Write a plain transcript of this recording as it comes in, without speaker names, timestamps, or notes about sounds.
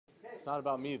It's not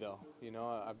about me though. You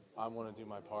know, I want to do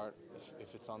my part.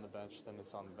 If it's on the bench, then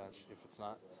it's on the bench. If it's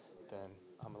not, then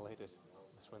I'm elated.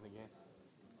 Let's win the game.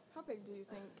 How big do you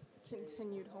think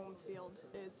continued home field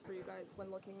is for you guys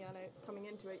when looking at it? Coming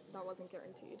into it, that wasn't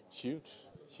guaranteed. Huge,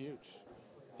 huge.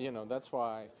 You know, that's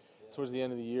why towards the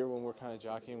end of the year when we're kind of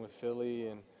jockeying with Philly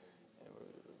and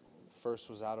first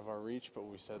was out of our reach, but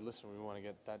we said, listen, we want to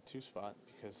get that 2 spot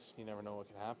because you never know what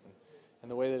can happen. And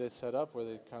the way that it's set up, where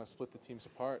they kind of split the teams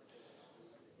apart,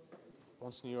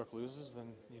 once New York loses, then,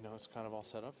 you know, it's kind of all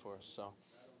set up for us. So,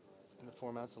 and the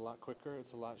format's a lot quicker,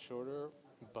 it's a lot shorter,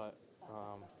 but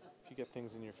if you get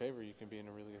things in your favor, you can be in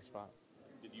a really good spot.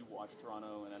 Did you watch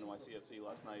Toronto and NYCFC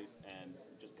last night? And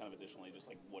just kind of additionally, just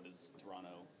like what is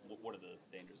Toronto, what are the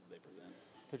dangers that they present?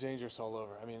 They're dangerous all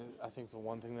over. I mean, I think the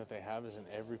one thing that they have is in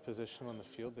every position on the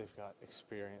field, they've got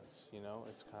experience, you know?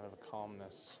 It's kind of a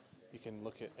calmness. You can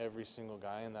look at every single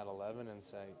guy in that 11 and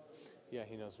say, yeah,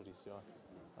 he knows what he's doing.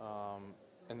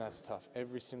 And that's tough.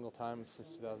 Every single time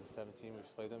since 2017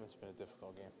 we've played them, it's been a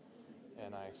difficult game.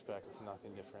 And I expect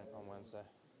nothing different on Wednesday.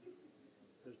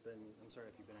 There's been, I'm sorry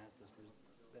if you've been asked this, there's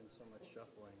been so much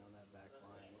shuffling on that back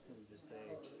line. What can you just say,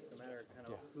 no matter kind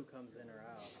of who comes in or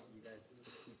out, you guys just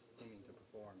keep seeming to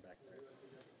perform back there?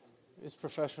 It's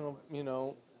professional, you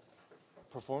know,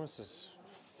 performances.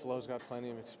 Flo's got plenty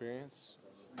of experience.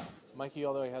 Mikey,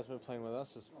 although he hasn't been playing with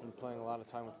us, has been playing a lot of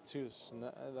time with the twos, and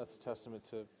that's a testament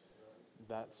to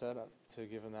that setup, to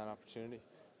give him that opportunity.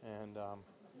 And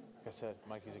like I said,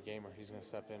 Mikey's a gamer. He's going to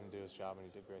step in and do his job, and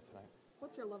he did great tonight.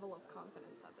 What's your level of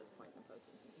confidence at this point in the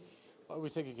postseason? Well, we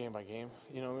take it game by game.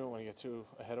 You know, we don't want to get too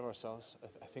ahead of ourselves.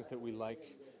 I think that we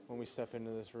like, when we step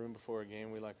into this room before a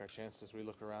game, we like our chances. We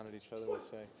look around at each other and we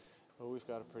say, well, we've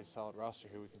got a pretty solid roster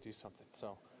here. We can do something.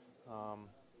 So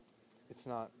it's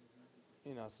not,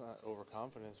 you know, it's not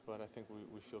overconfidence, but I think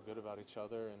we feel good about each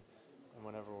other, and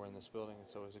whenever we're in this building,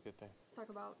 it's always a good thing. Talk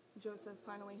about Joseph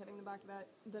finally hitting the back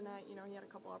of the net. You know, he had a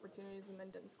couple opportunities and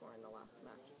then didn't score in the last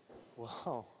match.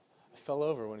 Well, I fell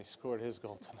over when he scored his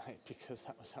goal tonight because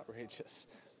that was outrageous.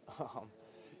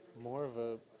 More of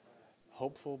a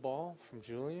hopeful ball from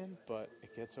Julian, but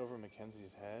it gets over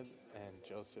Mackenzie's head, and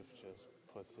Joseph just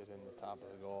puts it in the top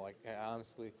of the goal. Like,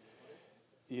 honestly,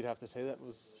 you'd have to say that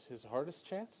was his hardest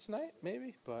chance tonight,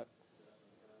 maybe, but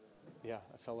yeah,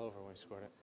 I fell over when he scored it.